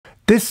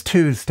This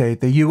Tuesday,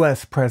 the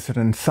US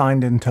President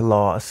signed into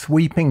law a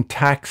sweeping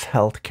tax,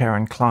 healthcare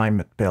and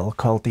climate bill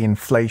called the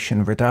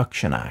Inflation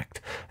Reduction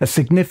Act, a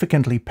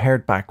significantly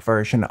pared-back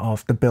version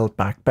of the Build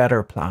Back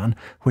Better plan,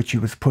 which he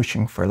was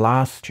pushing for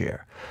last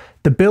year.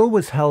 The bill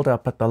was held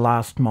up at the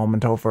last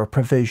moment over a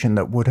provision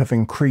that would have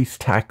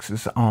increased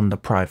taxes on the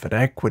private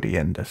equity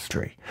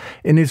industry.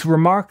 In his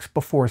remarks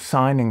before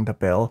signing the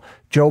bill,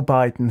 Joe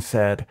Biden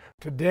said,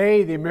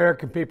 "Today the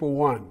American people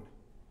won,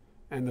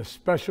 and the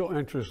special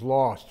interests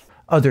lost."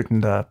 Other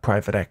than the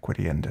private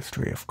equity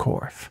industry, of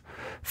course.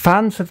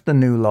 Fans of the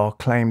new law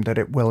claim that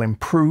it will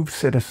improve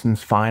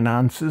citizens'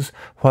 finances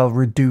while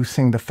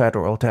reducing the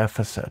federal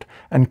deficit,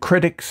 and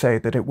critics say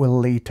that it will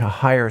lead to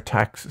higher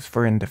taxes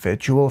for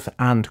individuals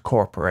and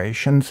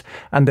corporations,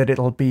 and that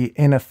it'll be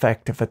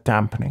ineffective at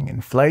dampening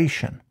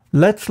inflation.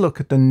 Let's look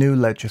at the new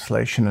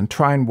legislation and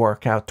try and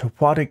work out to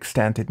what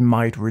extent it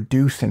might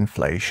reduce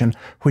inflation,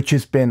 which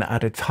has been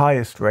at its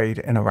highest rate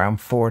in around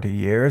 40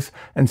 years,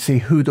 and see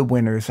who the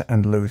winners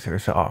and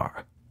losers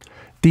are.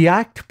 The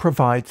Act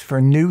provides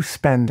for new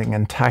spending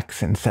and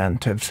tax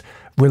incentives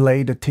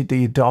related to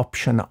the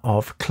adoption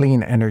of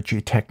clean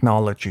energy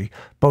technology,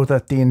 both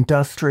at the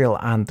industrial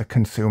and the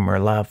consumer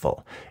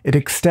level. It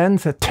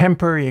extends a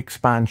temporary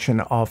expansion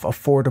of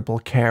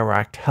Affordable Care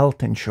Act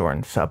health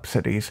insurance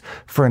subsidies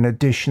for an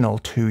additional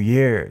 2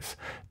 years.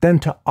 Then,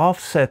 to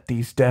offset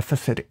these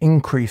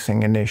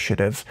deficit-increasing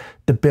initiatives,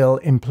 the bill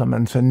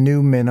implements a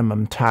new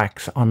minimum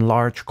tax on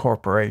large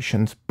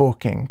corporations'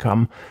 book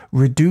income,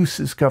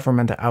 reduces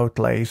government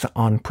outlays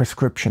on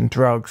prescription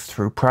drugs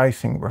through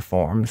pricing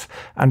reforms,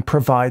 and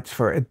provides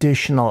for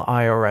additional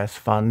IRS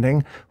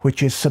funding,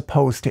 which is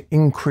supposed to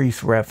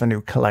increase revenue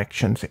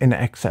collections in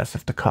excess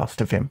of the cost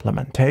of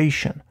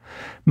implementation.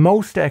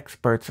 Most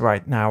experts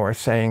right now are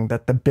saying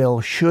that the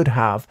bill should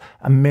have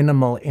a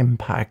minimal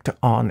impact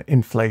on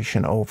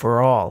inflation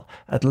overall,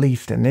 at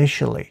least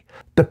initially.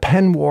 The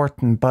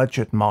Penn-Wharton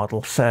budget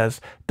model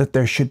says that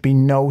there should be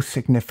no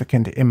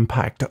significant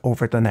impact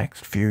over the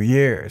next few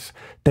years.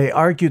 They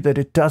argue that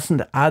it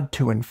doesn't add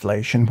to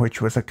inflation,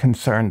 which was a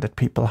concern that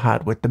people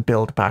had with the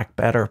Build Back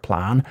Better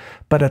plan,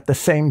 but at the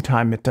same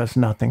time it does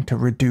nothing to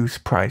reduce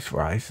price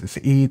rises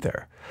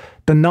either.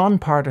 The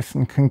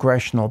nonpartisan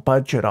Congressional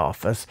Budget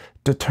Office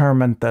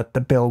determined that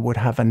the bill would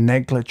have a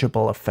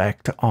negligible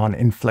effect on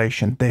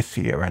inflation this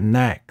year and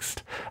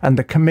next, and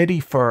the Committee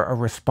for a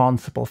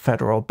Responsible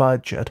Federal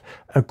Budget,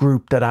 a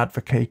group that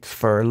advocates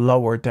for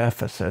lower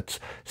deficits,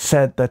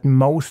 said that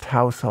most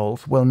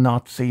households will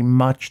not see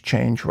much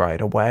change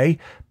right away,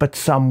 but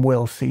some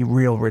will see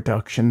real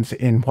reductions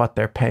in what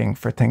they're paying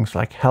for things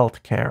like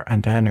healthcare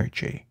and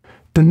energy.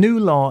 The new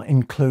law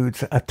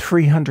includes a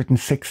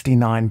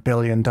 $369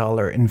 billion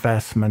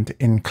investment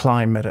in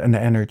climate and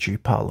energy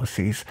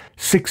policies,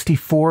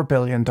 $64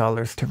 billion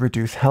to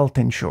reduce health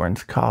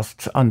insurance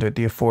costs under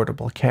the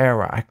Affordable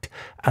Care Act,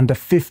 and a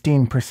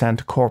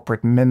 15%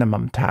 corporate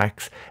minimum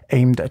tax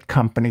aimed at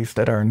companies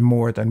that earn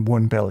more than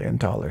 $1 billion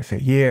a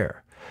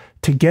year.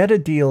 To get a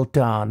deal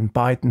done,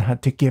 Biden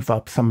had to give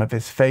up some of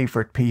his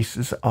favorite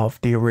pieces of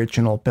the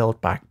original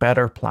Build Back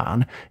Better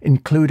plan,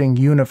 including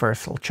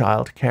universal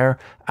childcare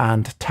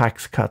and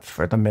tax cuts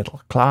for the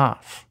middle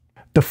class.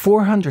 The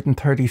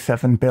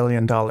 $437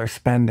 billion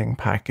spending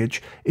package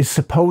is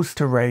supposed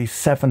to raise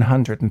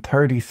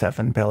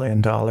 $737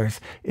 billion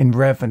in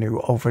revenue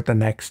over the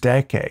next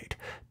decade,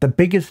 the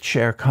biggest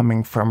share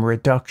coming from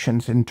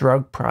reductions in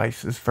drug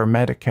prices for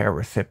Medicare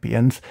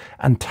recipients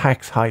and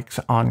tax hikes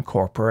on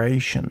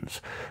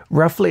corporations.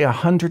 Roughly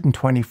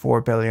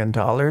 $124 billion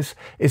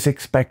is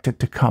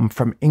expected to come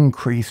from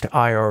increased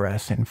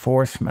IRS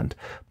enforcement,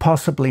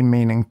 possibly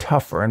meaning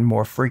tougher and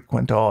more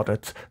frequent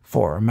audits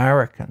for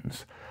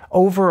Americans.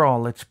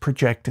 Overall, it's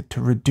projected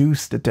to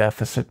reduce the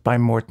deficit by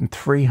more than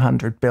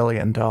 $300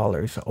 billion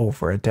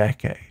over a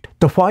decade.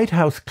 The White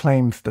House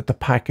claims that the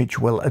package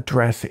will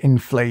address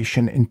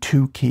inflation in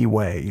two key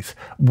ways.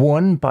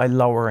 One, by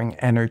lowering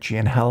energy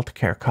and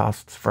healthcare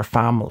costs for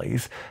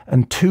families,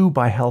 and two,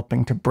 by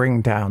helping to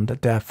bring down the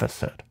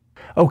deficit.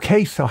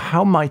 Okay, so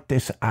how might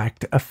this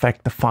act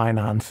affect the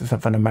finances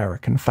of an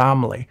American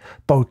family,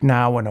 both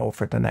now and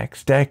over the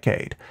next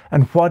decade?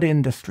 And what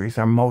industries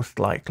are most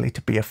likely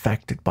to be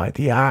affected by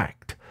the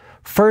act?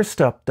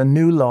 First up, the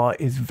new law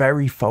is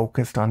very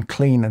focused on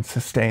clean and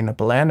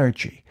sustainable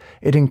energy.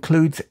 It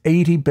includes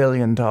 $80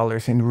 billion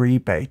in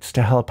rebates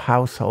to help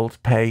households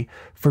pay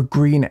for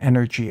green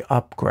energy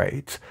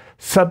upgrades.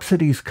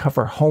 Subsidies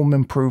cover home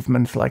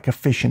improvements like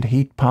efficient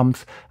heat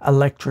pumps,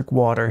 electric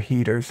water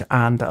heaters,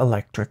 and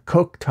electric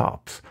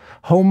cooktops.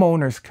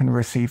 Homeowners can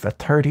receive a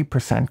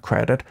 30%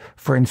 credit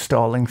for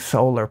installing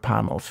solar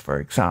panels, for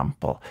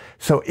example.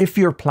 So if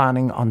you're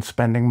planning on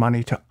spending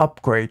money to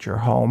upgrade your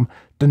home,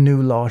 the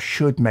new law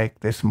should make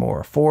this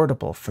more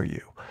affordable for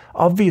you.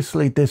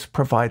 Obviously, this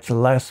provides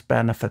less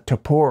benefit to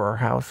poorer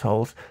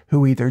households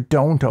who either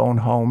don't own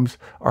homes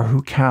or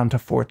who can't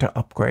afford to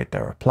upgrade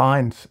their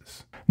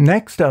appliances.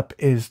 Next up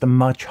is the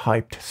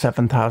much-hyped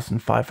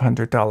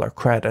 $7,500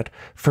 credit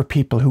for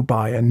people who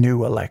buy a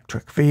new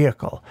electric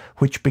vehicle,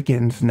 which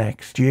begins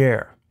next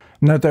year.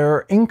 Now, there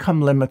are income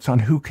limits on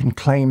who can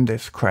claim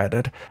this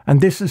credit,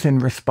 and this is in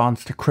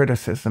response to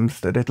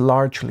criticisms that it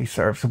largely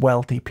serves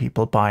wealthy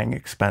people buying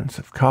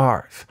expensive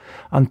cars.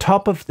 On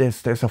top of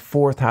this, there's a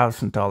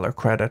 $4,000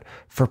 credit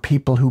for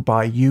people who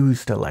buy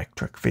used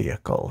electric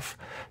vehicles.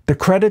 The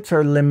credits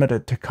are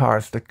limited to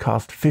cars that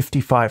cost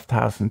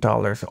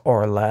 $55,000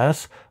 or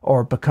less,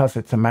 or because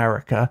it's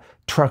America,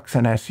 trucks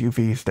and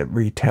SUVs that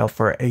retail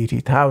for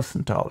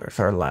 $80,000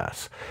 or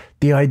less.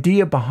 The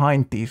idea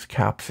behind these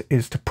caps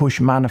is to push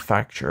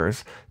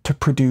manufacturers to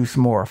produce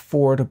more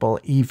affordable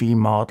EV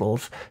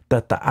models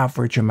that the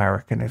average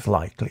American is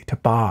likely to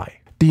buy.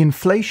 The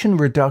Inflation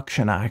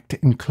Reduction Act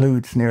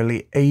includes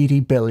nearly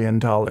 $80 billion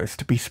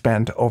to be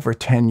spent over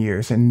 10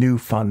 years in new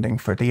funding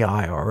for the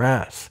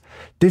IRS.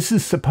 This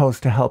is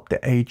supposed to help the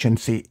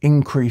agency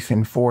increase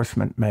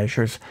enforcement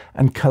measures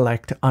and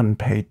collect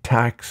unpaid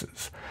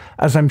taxes.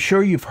 As I'm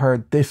sure you've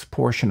heard, this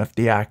portion of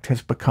the act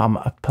has become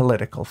a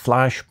political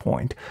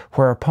flashpoint,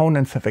 where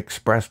opponents have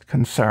expressed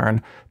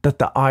concern that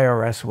the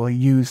IRS will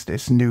use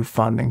this new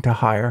funding to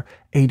hire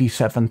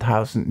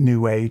 87,000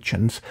 new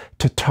agents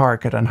to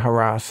target and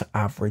harass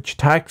average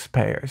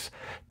taxpayers.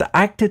 The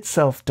act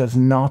itself does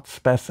not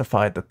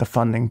specify that the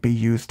funding be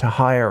used to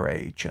hire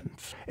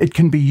agents. It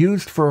can be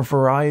used for a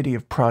variety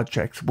of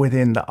projects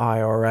within the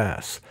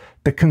IRS.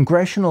 The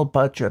Congressional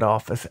Budget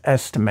Office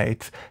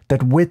estimates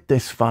that with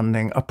this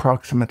funding,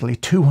 approximately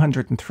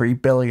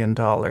 $203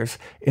 billion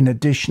in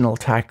additional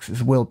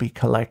taxes will be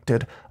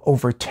collected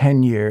over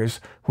 10 years,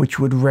 which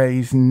would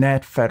raise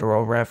net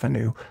federal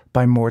revenue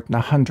by more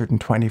than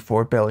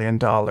 $124 billion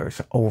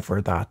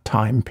over that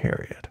time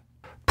period.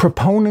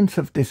 Proponents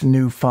of this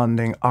new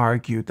funding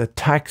argue that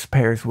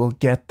taxpayers will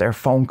get their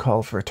phone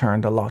calls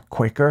returned a lot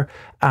quicker,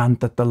 and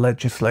that the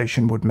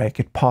legislation would make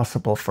it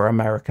possible for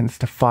Americans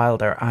to file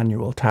their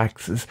annual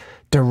taxes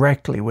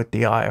directly with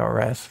the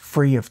IRS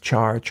free of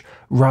charge,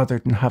 rather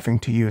than having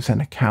to use an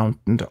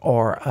accountant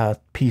or a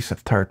piece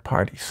of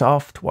third-party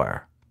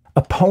software.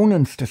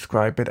 Opponents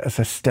describe it as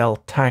a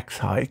stealth tax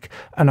hike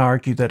and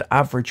argue that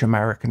average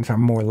Americans are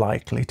more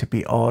likely to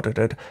be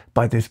audited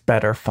by this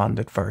better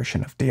funded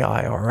version of the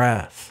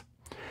IRS.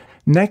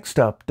 Next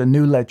up, the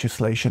new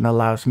legislation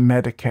allows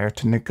Medicare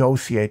to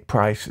negotiate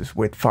prices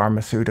with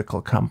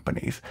pharmaceutical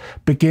companies,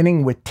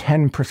 beginning with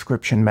 10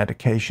 prescription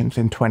medications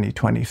in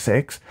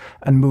 2026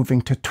 and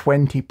moving to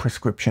 20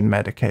 prescription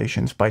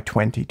medications by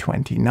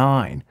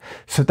 2029.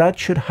 So that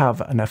should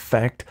have an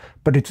effect,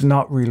 but it's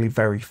not really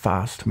very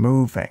fast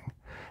moving.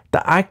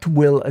 The Act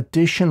will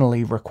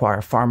additionally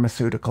require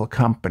pharmaceutical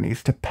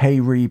companies to pay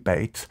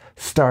rebates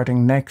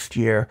starting next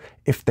year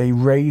if they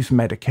raise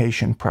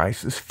medication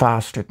prices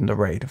faster than the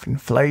rate of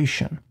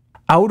inflation.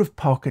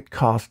 Out-of-pocket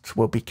costs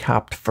will be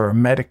capped for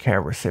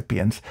Medicare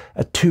recipients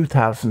at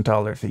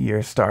 $2,000 a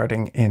year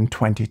starting in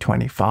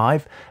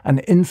 2025,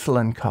 and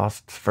insulin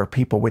costs for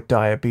people with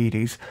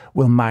diabetes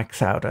will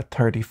max out at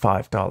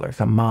 $35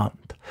 a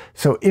month.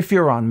 So if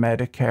you're on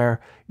Medicare,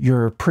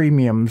 your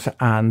premiums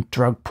and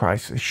drug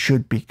prices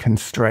should be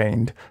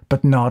constrained,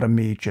 but not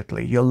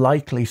immediately. You'll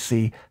likely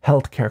see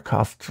healthcare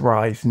costs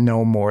rise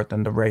no more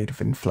than the rate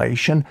of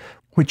inflation,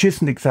 which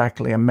isn't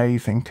exactly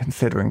amazing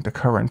considering the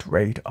current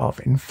rate of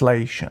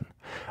inflation.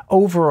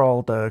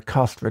 Overall, the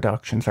cost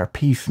reductions are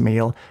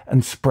piecemeal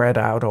and spread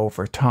out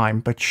over time,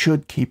 but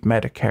should keep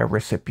Medicare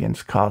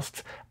recipients'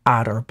 costs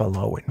at or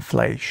below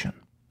inflation.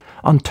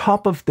 On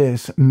top of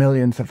this,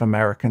 millions of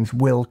Americans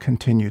will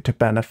continue to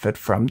benefit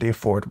from the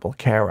Affordable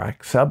Care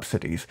Act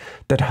subsidies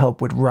that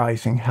help with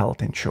rising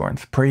health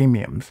insurance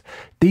premiums.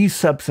 These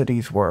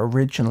subsidies were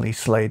originally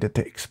slated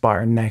to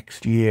expire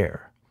next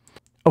year.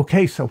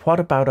 Okay, so what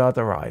about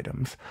other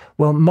items?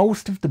 Well,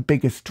 most of the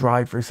biggest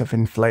drivers of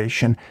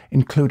inflation,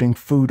 including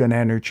food and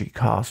energy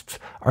costs,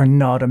 are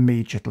not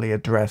immediately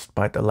addressed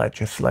by the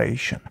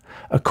legislation.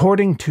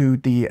 According to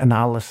the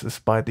analysis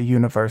by the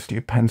University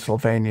of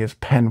Pennsylvania's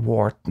Penn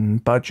Wharton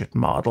budget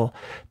model,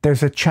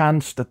 there's a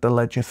chance that the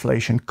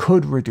legislation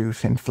could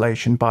reduce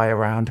inflation by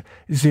around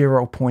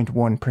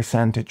 0.1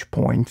 percentage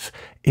points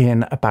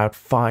in about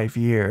 5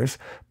 years,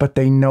 but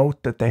they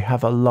note that they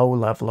have a low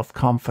level of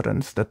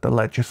confidence that the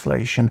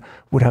legislation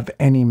would have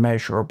any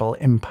measurable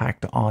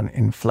impact on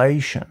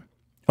inflation.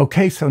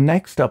 Okay, so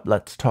next up,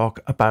 let's talk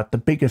about the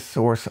biggest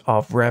source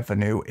of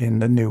revenue in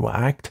the new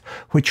act,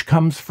 which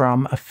comes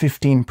from a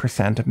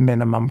 15%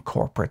 minimum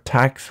corporate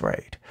tax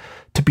rate.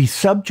 To be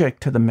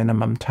subject to the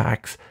minimum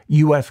tax,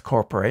 U.S.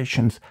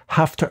 corporations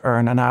have to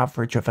earn an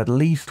average of at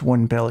least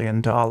 $1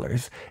 billion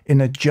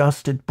in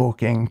adjusted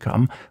book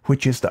income,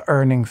 which is the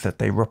earnings that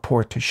they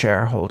report to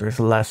shareholders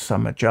less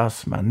some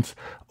adjustments,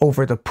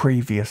 over the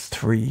previous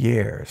 3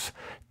 years.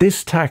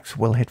 This tax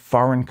will hit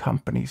foreign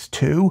companies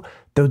too,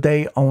 though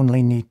they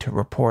only need to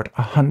report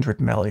 $100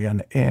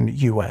 million in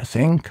U.S.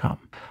 income.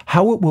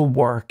 How it will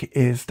work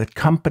is that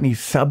companies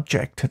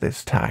subject to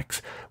this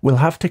tax will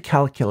have to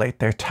calculate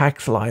their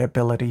tax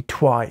liability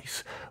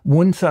twice,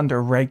 once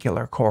under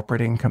regular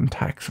corporate income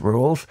tax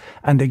rules,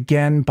 and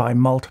again by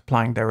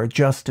multiplying their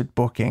adjusted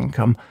book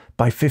income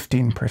by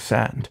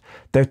 15%.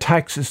 Their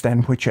tax is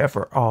then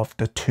whichever of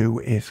the two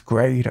is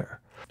greater.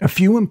 A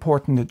few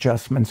important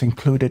adjustments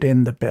included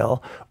in the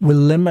bill will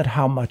limit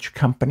how much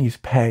companies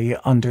pay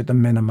under the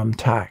minimum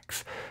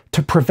tax.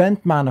 To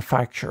prevent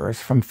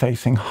manufacturers from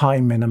facing high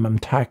minimum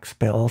tax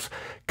bills,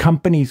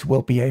 companies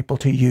will be able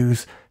to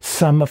use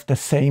some of the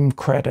same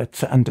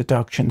credits and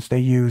deductions they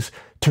use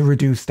to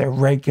reduce their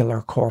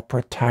regular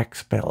corporate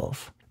tax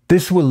bills.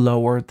 This will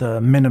lower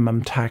the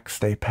minimum tax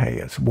they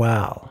pay as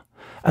well.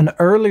 An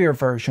earlier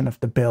version of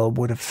the bill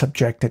would have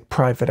subjected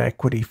private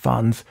equity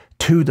funds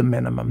to the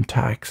minimum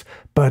tax,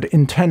 but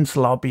intense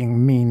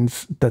lobbying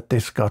means that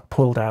this got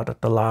pulled out at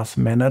the last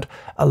minute,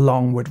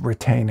 along with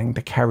retaining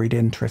the carried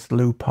interest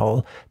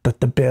loophole that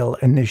the bill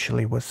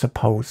initially was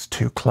supposed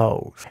to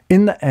close.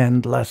 In the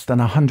end, less than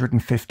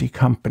 150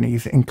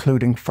 companies,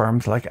 including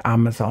firms like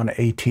Amazon,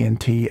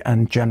 AT&T,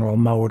 and General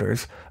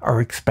Motors, are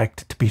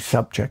expected to be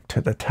subject to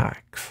the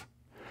tax.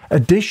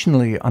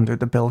 Additionally, under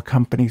the bill,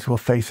 companies will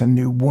face a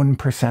new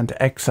 1%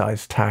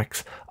 excise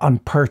tax on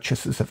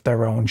purchases of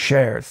their own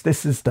shares.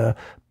 This is the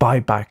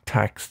buyback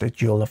tax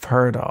that you'll have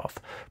heard of.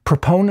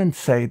 Proponents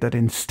say that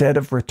instead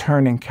of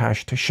returning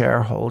cash to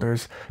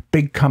shareholders,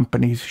 big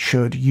companies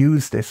should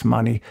use this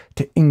money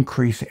to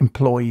increase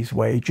employees'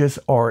 wages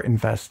or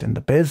invest in the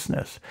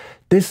business.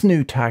 This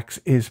new tax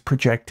is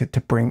projected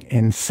to bring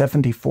in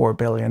 $74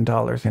 billion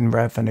in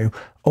revenue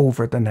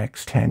over the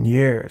next 10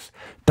 years.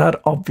 That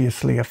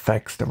obviously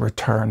affects the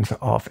returns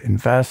of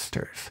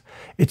investors.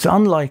 It's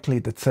unlikely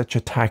that such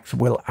a tax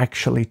will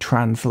actually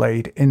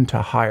translate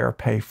into higher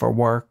pay for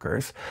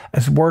workers,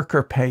 as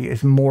worker pay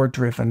is more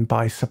driven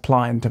by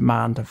supply and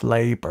demand of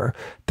labour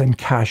than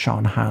cash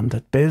on hand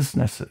at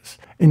businesses.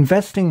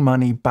 Investing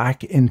money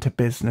back into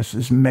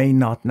businesses may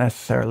not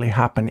necessarily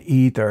happen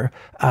either,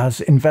 as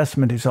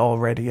investment is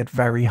already at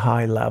very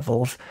high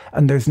levels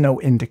and there's no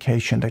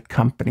indication that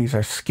companies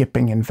are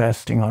skipping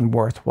investing on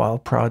worthwhile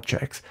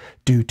projects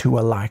due to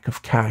a lack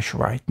of cash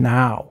right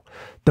now.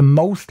 The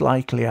most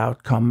likely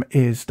outcome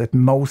is that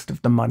most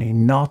of the money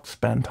not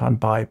spent on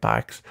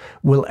buybacks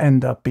will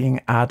end up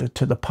being added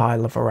to the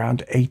pile of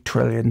around $8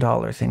 trillion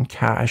in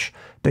cash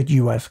that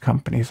US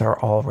companies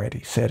are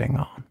already sitting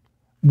on.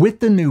 With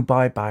the new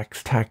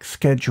buybacks tax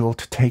scheduled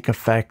to take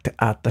effect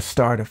at the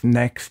start of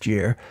next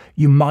year,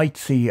 you might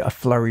see a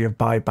flurry of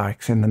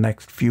buybacks in the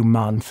next few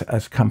months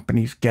as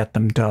companies get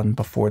them done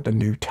before the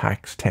new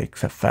tax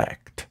takes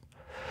effect.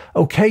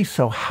 Okay,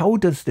 so how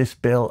does this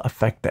bill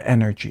affect the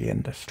energy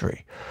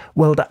industry?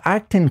 Well, the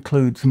Act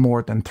includes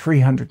more than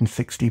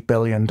 $360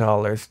 billion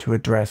to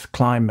address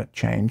climate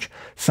change,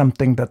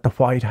 something that the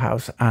White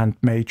House and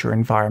major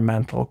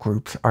environmental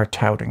groups are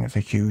touting as a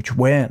huge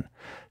win.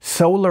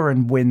 Solar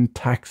and wind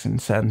tax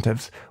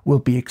incentives will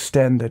be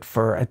extended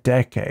for a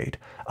decade.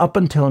 Up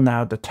until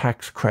now, the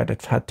tax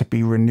credits had to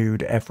be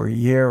renewed every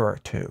year or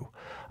two.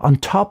 On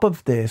top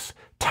of this,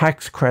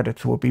 tax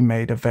credits will be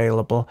made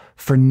available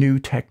for new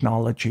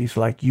technologies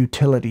like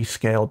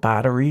utility-scale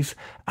batteries,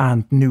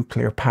 and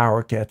nuclear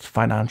power gets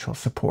financial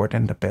support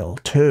in the bill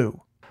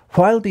too.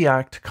 While the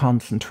Act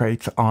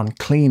concentrates on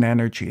clean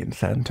energy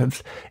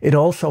incentives, it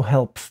also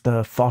helps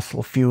the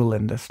fossil fuel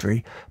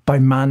industry by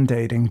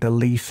mandating the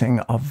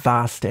leasing of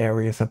vast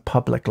areas of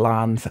public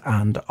lands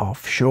and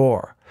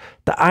offshore.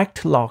 The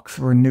Act locks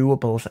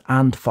renewables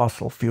and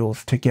fossil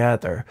fuels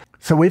together,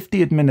 so if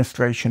the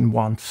administration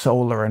wants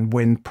solar and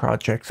wind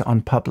projects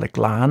on public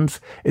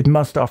lands, it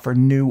must offer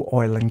new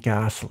oil and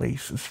gas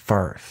leases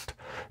first.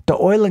 The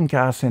oil and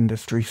gas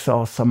industry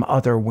saw some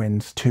other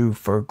wins too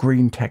for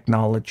green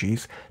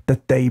technologies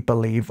that they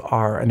believe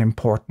are an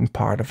important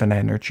part of an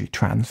energy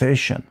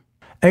transition.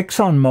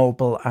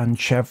 ExxonMobil and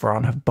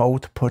Chevron have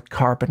both put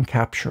carbon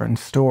capture and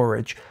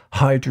storage,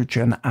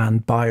 hydrogen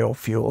and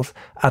biofuels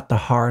at the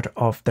heart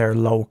of their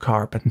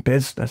low-carbon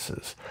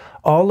businesses.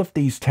 All of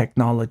these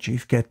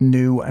technologies get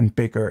new and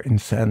bigger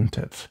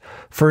incentives.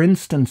 For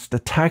instance, the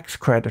tax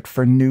credit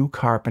for new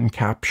carbon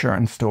capture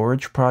and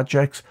storage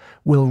projects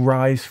will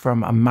rise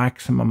from a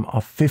maximum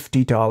of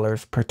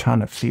 $50 per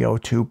ton of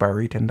CO2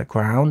 buried in the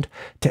ground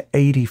to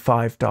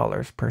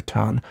 $85 per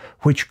ton,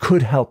 which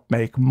could help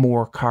make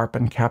more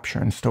carbon capture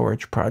and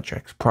storage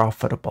projects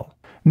profitable.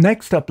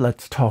 Next up,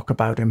 let's talk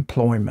about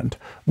employment.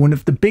 One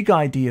of the big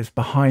ideas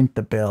behind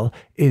the bill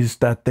is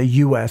that the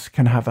US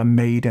can have a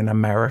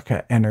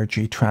made-in-America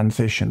energy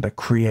transition that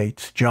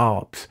creates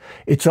jobs.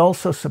 It's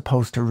also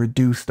supposed to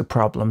reduce the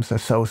problems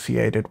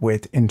associated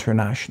with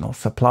international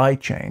supply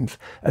chains,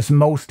 as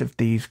most of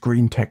these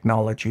green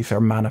technologies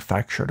are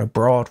manufactured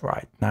abroad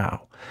right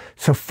now.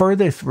 So for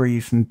this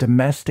reason,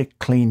 domestic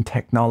clean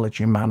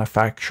technology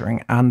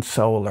manufacturing and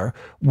solar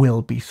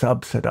will be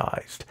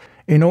subsidized.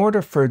 In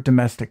order for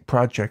domestic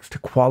projects to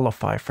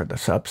qualify for the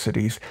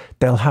subsidies,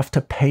 they'll have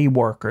to pay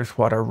workers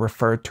what are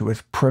referred to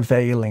as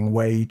prevailing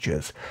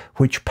wages,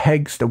 which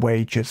pegs the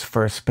wages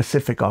for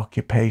specific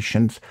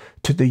occupations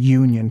to the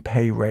union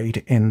pay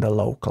rate in the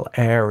local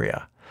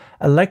area.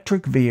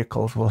 Electric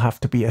vehicles will have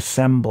to be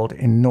assembled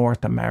in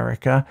North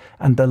America,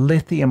 and the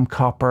lithium,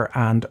 copper,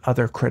 and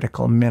other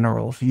critical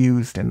minerals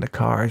used in the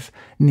cars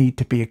need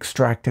to be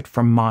extracted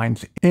from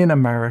mines in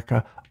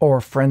America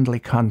or friendly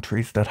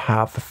countries that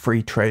have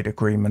free trade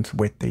agreements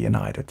with the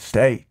United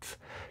States.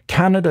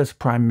 Canada's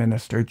Prime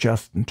Minister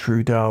Justin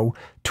Trudeau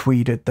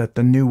tweeted that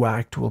the new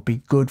act will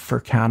be good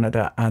for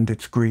Canada and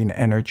its green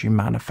energy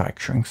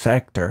manufacturing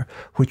sector,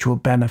 which will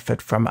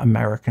benefit from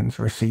Americans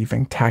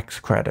receiving tax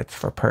credits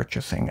for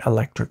purchasing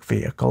electric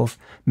vehicles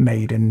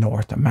made in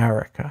North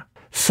America.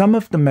 Some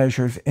of the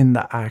measures in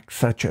the act,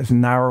 such as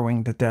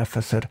narrowing the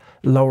deficit,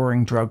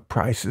 lowering drug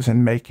prices,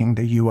 and making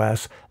the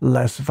US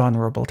less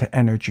vulnerable to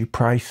energy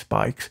price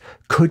spikes,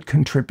 could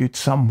contribute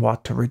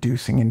somewhat to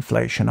reducing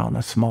inflation on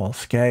a small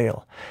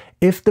scale.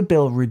 If the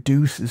bill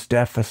reduces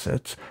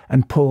deficits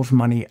and pulls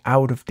money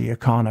out of the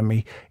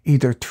economy,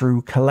 either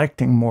through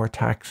collecting more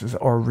taxes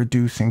or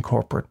reducing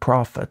corporate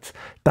profits,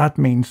 that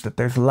means that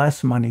there's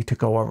less money to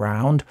go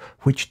around,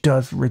 which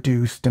does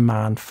reduce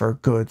demand for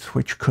goods,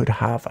 which could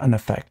have an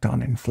effect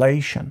on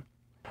inflation.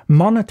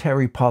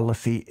 Monetary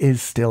policy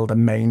is still the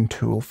main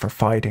tool for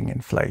fighting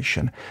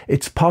inflation.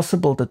 It's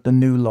possible that the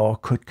new law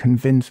could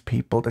convince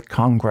people that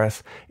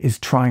Congress is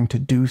trying to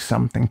do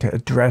something to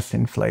address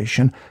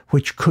inflation,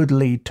 which could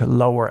lead to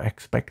lower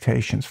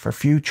expectations for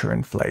future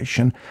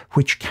inflation,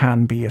 which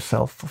can be a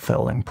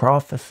self-fulfilling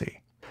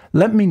prophecy.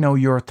 Let me know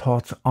your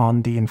thoughts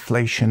on the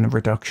Inflation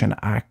Reduction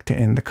Act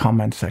in the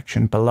comment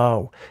section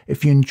below.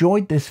 If you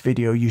enjoyed this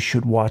video, you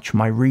should watch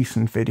my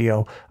recent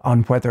video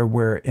on whether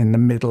we're in the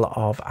middle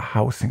of a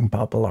housing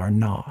bubble or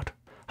not.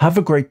 Have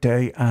a great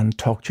day and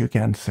talk to you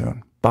again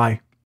soon. Bye.